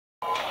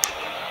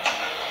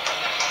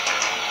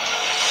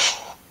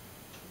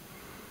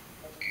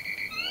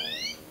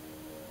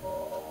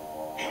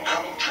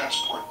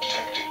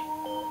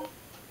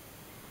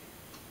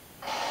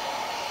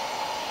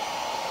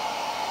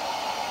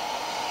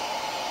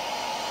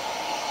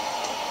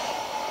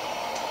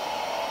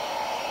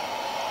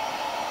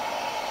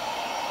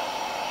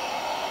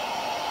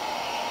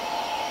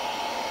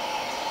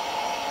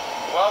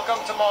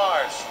Welcome to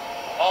Mars.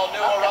 All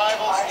new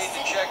arrivals need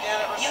to check in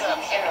at Union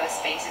reception.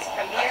 Aerospace's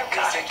premier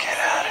research get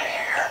out of facility.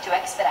 here. To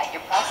expedite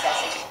your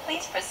processing,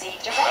 please proceed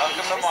directly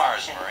Welcome to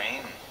Mars, reception.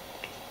 Marine.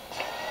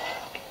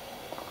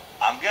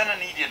 I'm gonna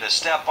need you to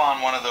step on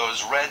one of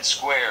those red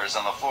squares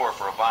on the floor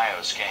for a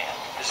bioscan.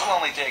 This'll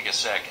only take a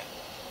second.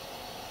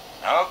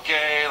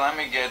 Okay, let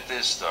me get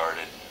this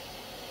started.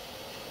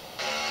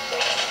 You're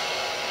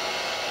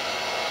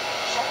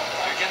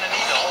gonna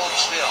need to hold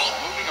still.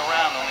 Moving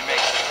around only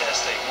makes the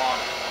test take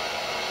longer.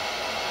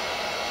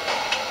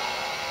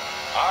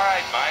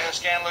 Alright,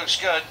 bioscan looks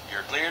good.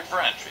 You're cleared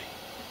for entry.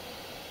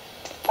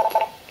 On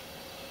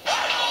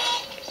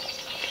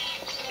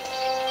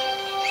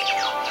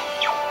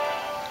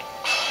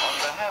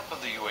behalf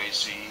of the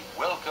UAC,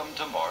 welcome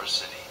to Mars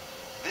City.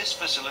 This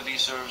facility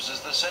serves as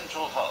the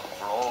central hub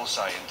for all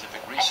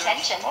scientific research,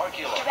 Attention,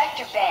 archaeology.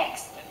 Director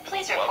Banks.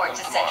 Please report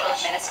to Central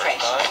Mars. Administration.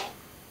 First time?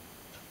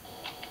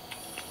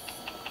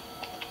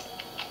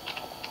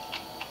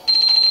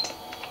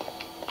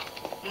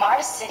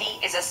 Mars City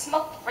is a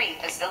smoke-free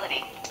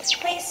facility.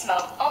 Please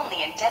smoke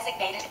only in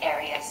designated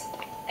areas.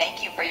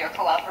 Thank you for your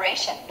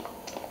cooperation.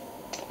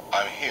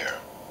 I'm here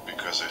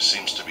because there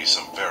seems to be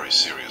some very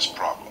serious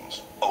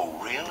problems. Oh,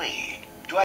 really?